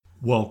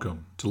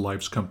Welcome to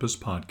Life's Compass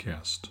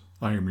Podcast.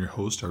 I am your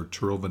host,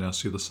 Arturo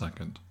Venecia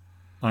II.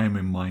 I am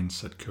a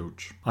mindset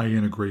coach. I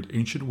integrate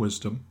ancient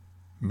wisdom,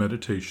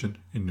 meditation,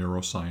 and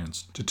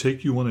neuroscience to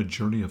take you on a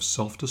journey of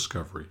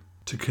self-discovery,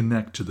 to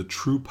connect to the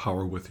true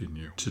power within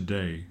you.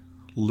 Today,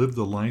 live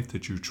the life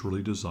that you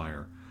truly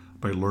desire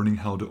by learning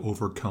how to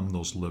overcome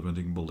those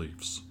limiting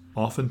beliefs.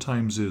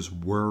 Oftentimes is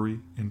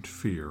worry and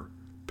fear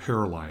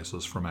paralyze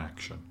us from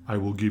action. I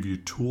will give you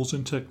tools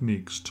and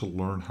techniques to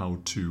learn how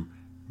to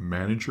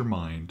manage your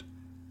mind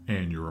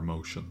and your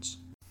emotions.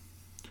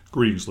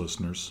 Greetings,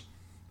 listeners.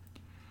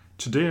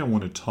 Today I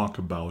want to talk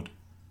about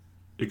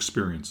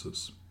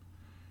experiences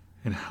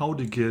and how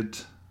to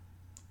get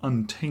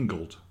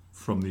untangled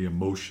from the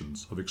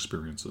emotions of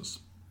experiences.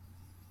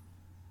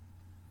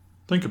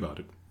 Think about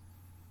it.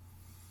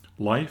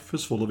 Life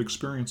is full of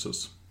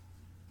experiences.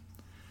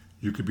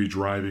 You could be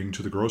driving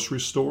to the grocery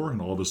store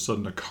and all of a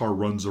sudden a car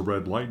runs a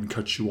red light and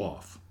cuts you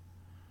off.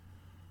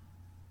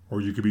 Or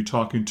you could be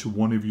talking to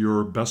one of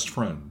your best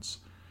friends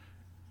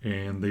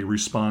and they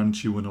respond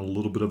to you in a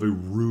little bit of a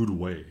rude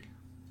way.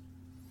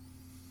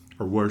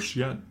 Or worse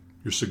yet,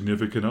 your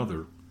significant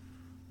other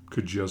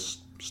could just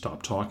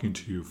stop talking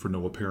to you for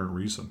no apparent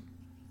reason.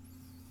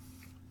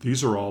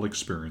 These are all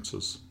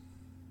experiences.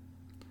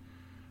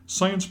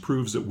 Science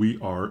proves that we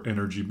are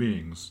energy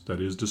beings.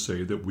 That is to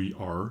say that we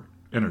are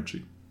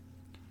energy.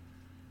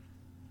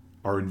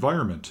 Our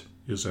environment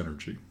is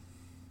energy.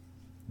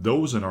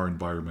 Those in our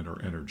environment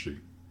are energy.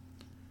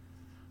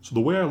 So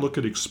the way I look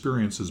at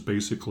experience is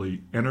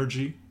basically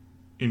energy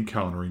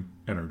encountering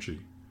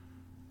energy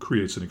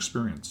creates an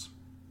experience.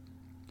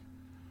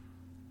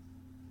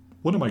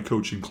 One of my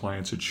coaching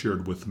clients had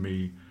shared with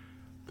me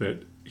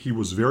that he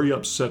was very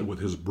upset with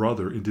his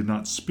brother and did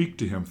not speak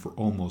to him for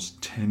almost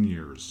 10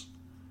 years.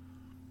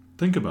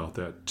 Think about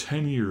that,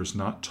 10 years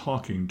not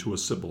talking to a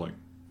sibling.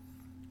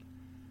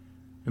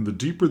 And the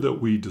deeper that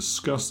we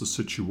discussed the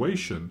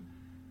situation,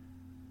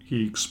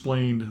 he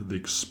explained the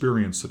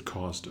experience that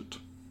caused it.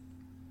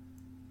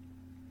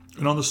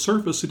 And on the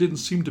surface, it didn't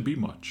seem to be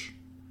much.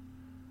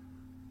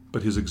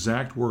 But his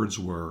exact words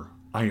were,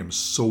 "I am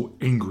so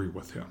angry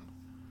with him."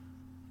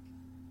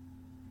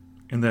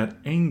 And that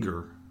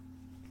anger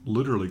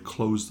literally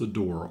closed the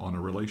door on a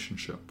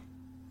relationship.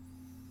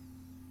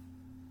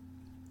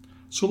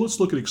 So let's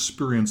look at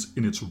experience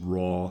in its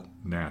raw,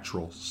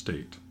 natural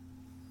state.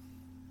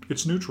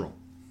 It's neutral.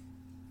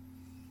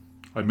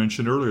 I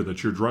mentioned earlier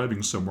that you're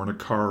driving somewhere and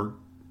a car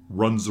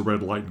runs the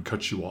red light and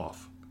cuts you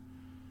off.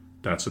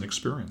 That's an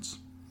experience.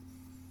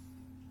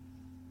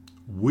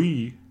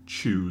 We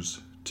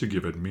choose to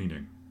give it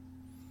meaning.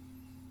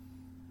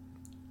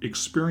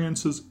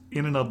 Experiences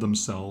in and of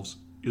themselves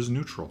is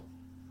neutral.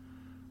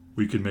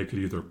 We can make it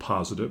either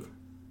positive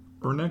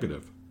or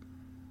negative.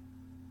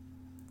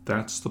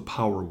 That's the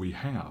power we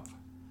have,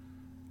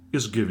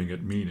 is giving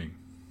it meaning.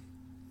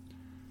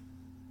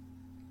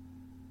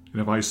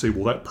 And if I say,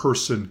 well, that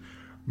person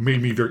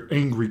made me very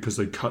angry because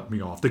they cut me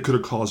off. They could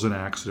have caused an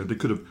accident. They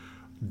could have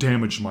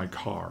damaged my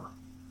car.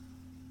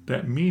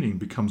 That meaning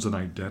becomes an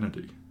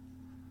identity.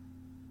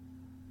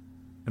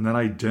 And that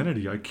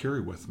identity I carry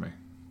with me.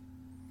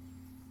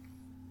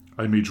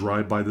 I may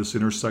drive by this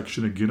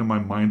intersection again and my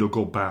mind will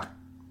go back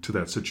to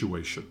that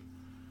situation.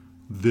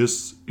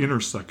 This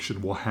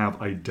intersection will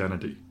have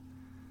identity.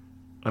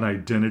 An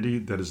identity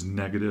that is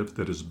negative,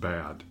 that is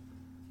bad.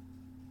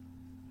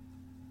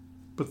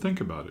 But think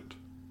about it.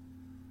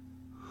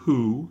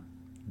 Who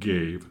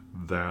gave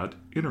that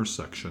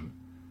intersection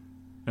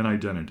an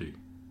identity?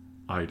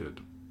 I did.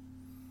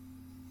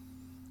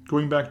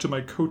 Going back to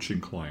my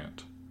coaching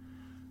client,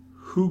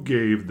 who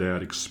gave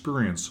that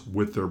experience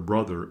with their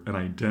brother an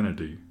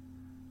identity?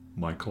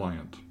 My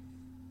client.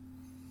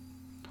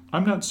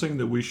 I'm not saying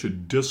that we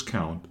should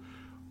discount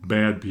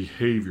bad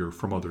behavior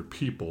from other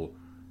people,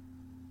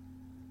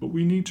 but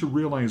we need to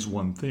realize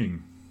one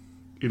thing.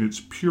 In its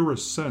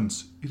purest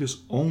sense, it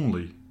is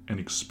only an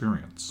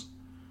experience.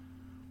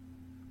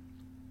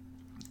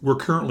 We're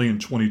currently in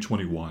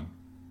 2021.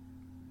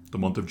 The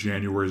month of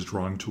January is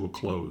drawing to a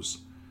close.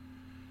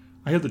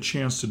 I had the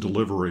chance to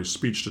deliver a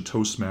speech to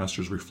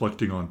Toastmasters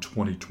reflecting on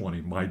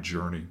 2020, my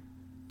journey.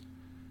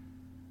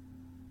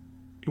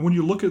 And when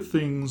you look at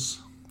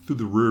things through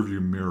the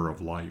rearview mirror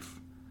of life,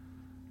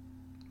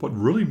 what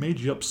really made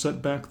you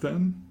upset back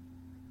then,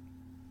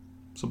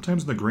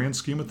 sometimes in the grand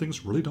scheme of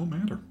things, really don't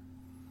matter.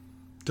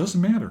 It doesn't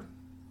matter.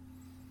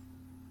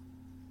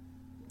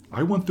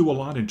 I went through a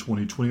lot in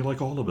 2020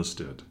 like all of us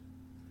did.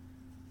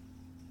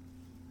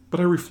 But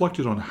I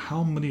reflected on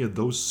how many of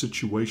those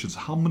situations,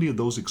 how many of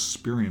those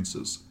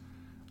experiences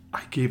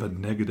I gave a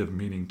negative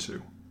meaning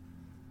to.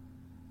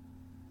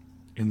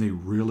 And they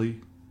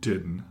really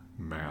didn't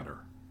matter.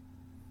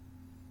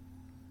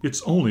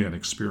 It's only an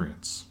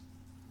experience.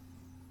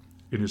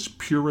 In its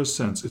purest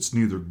sense, it's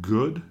neither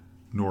good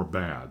nor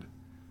bad.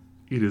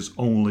 It is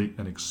only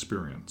an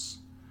experience.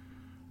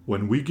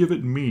 When we give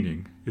it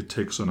meaning, it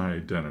takes an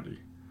identity.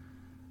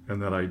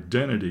 And that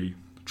identity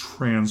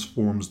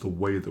transforms the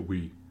way that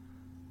we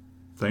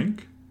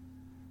think,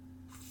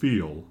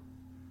 feel,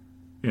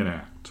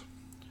 enact.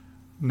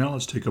 Now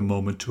let's take a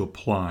moment to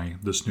apply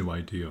this new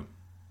idea.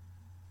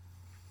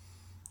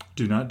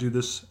 Do not do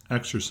this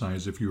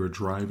exercise if you are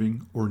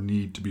driving or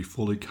need to be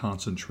fully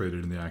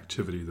concentrated in the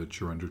activity that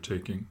you're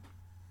undertaking.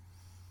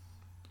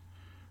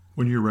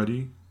 When you're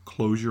ready,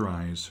 close your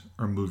eyes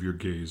or move your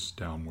gaze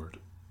downward.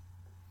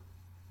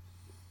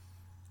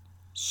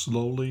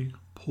 Slowly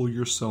pull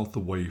yourself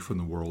away from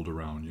the world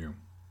around you.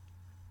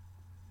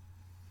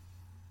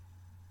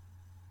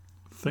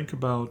 Think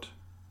about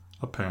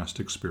a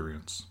past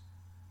experience.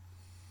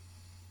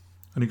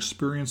 An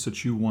experience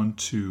that you want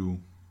to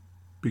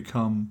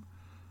become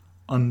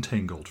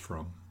untangled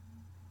from.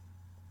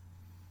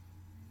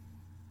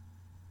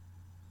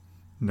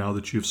 Now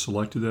that you've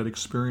selected that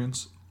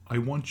experience, I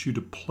want you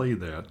to play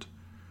that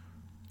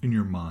in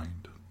your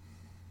mind.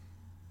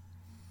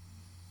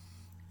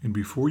 And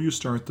before you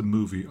start the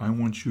movie, I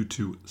want you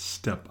to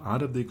step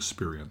out of the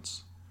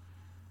experience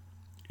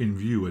and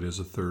view it as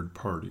a third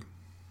party.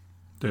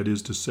 That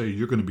is to say,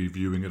 you're going to be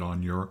viewing it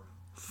on your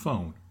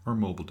phone or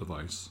mobile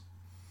device.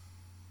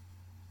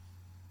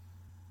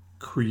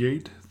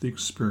 Create the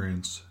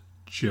experience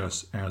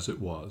just as it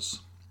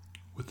was,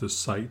 with the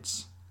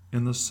sights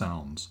and the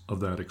sounds of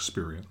that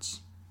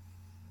experience.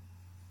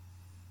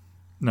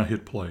 Now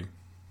hit play.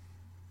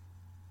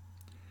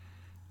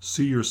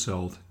 See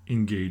yourself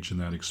engage in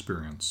that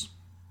experience,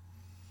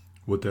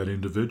 with that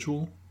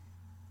individual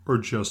or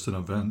just an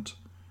event.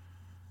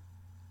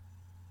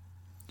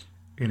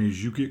 And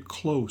as you get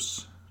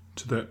close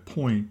to that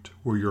point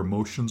where your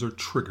emotions are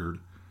triggered,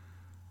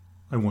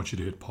 I want you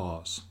to hit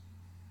pause.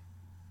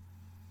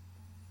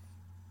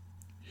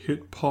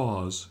 Hit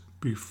pause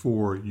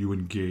before you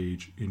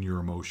engage in your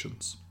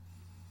emotions.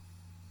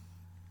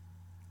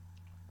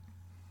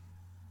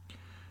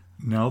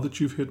 Now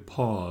that you've hit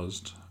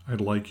paused, I'd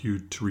like you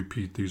to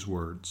repeat these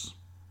words.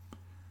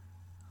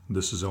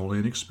 This is only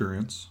an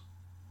experience,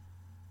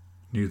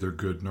 neither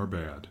good nor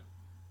bad.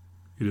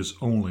 It is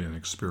only an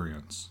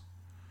experience.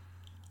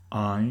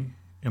 I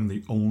am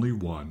the only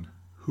one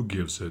who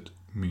gives it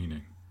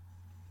meaning.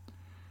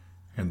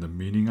 And the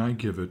meaning I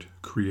give it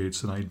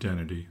creates an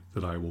identity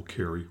that I will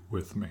carry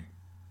with me.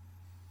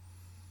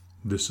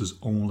 This is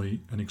only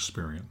an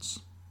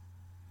experience.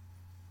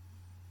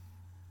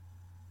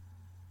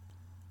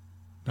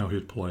 Now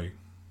hit play.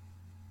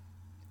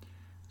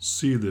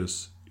 See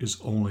this is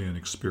only an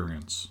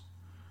experience,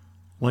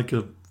 like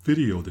a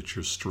video that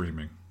you're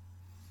streaming.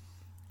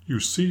 You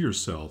see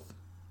yourself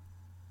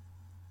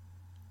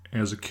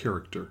as a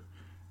character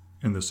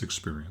in this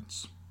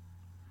experience.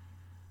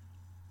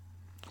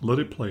 Let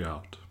it play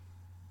out,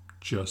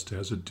 just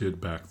as it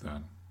did back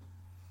then.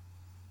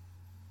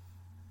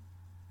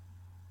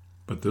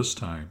 But this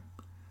time,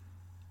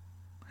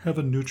 have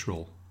a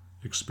neutral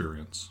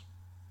experience,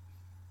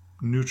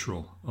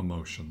 neutral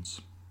emotions.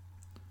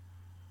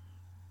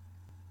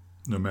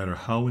 No matter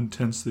how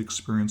intense the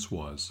experience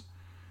was,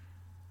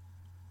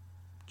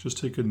 just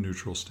take a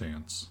neutral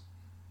stance.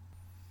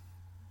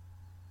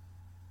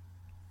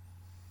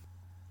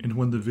 And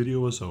when the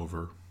video is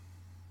over,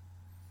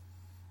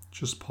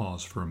 just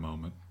pause for a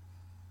moment.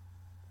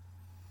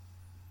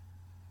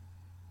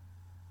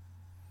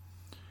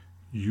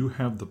 You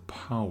have the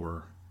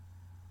power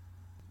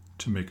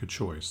to make a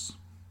choice.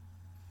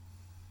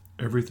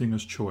 Everything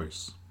is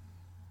choice.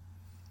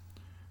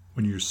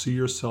 When you see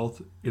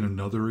yourself in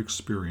another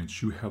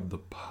experience, you have the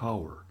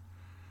power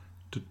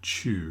to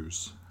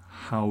choose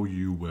how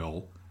you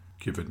will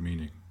give it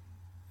meaning.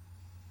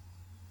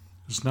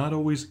 It's not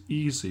always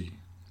easy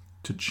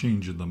to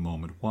change in the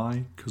moment.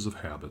 Why? Because of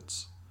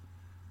habits.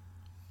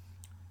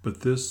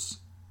 But this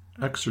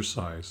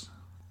exercise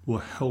will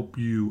help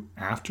you,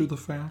 after the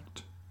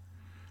fact,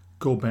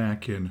 go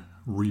back and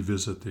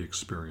revisit the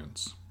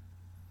experience.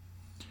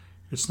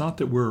 It's not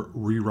that we're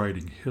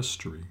rewriting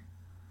history.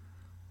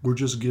 We're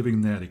just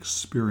giving that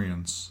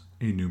experience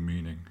a new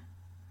meaning.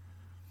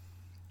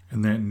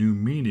 And that new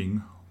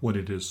meaning, when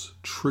it is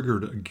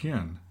triggered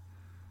again,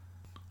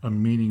 a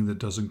meaning that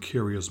doesn't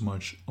carry as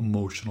much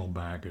emotional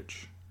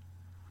baggage.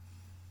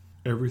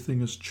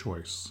 Everything is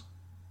choice.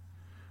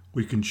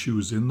 We can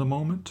choose in the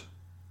moment,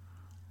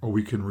 or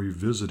we can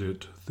revisit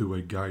it through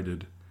a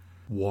guided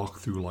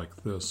walkthrough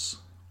like this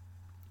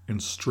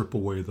and strip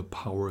away the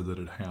power that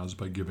it has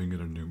by giving it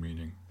a new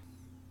meaning.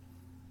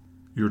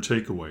 Your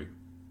takeaway: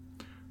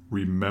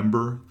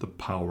 remember the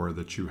power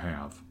that you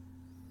have.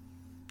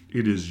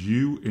 It is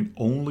you and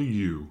only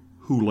you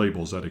who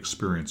labels that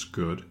experience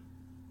good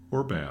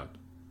or bad.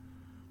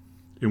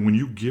 And when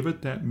you give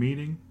it that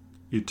meaning,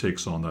 it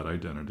takes on that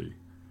identity.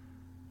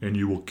 And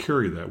you will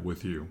carry that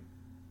with you.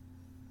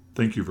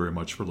 Thank you very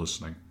much for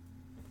listening.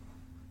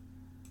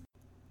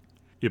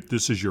 If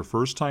this is your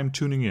first time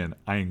tuning in,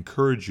 I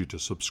encourage you to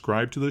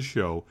subscribe to the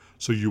show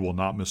so you will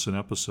not miss an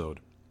episode.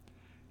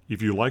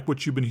 If you like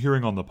what you've been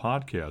hearing on the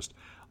podcast,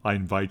 I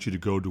invite you to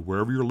go to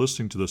wherever you're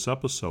listening to this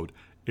episode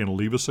and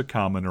leave us a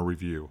comment or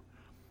review.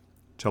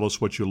 Tell us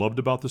what you loved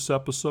about this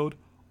episode,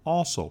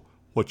 also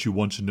what you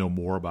want to know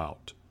more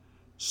about.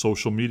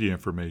 Social media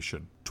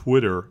information: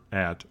 Twitter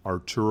at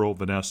Arturo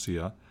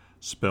Venecia,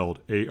 spelled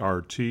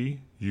ARTURO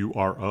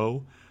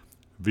URO,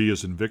 V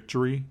as in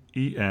Victory,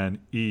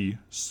 ENECIA.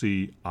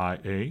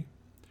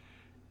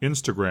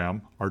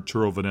 Instagram,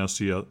 Arturo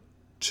Venecia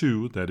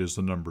 2, that is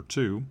the number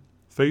 2.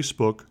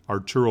 Facebook,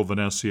 Arturo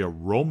Venecia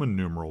Roman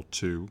numeral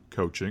 2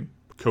 coaching.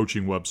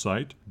 Coaching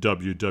website,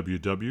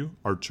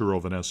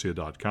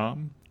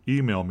 www.arturovenecia.com.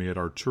 Email me at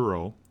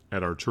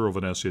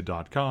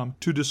arturo@arturovenecia.com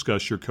to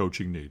discuss your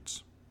coaching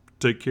needs.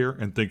 Take care,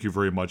 and thank you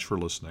very much for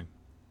listening.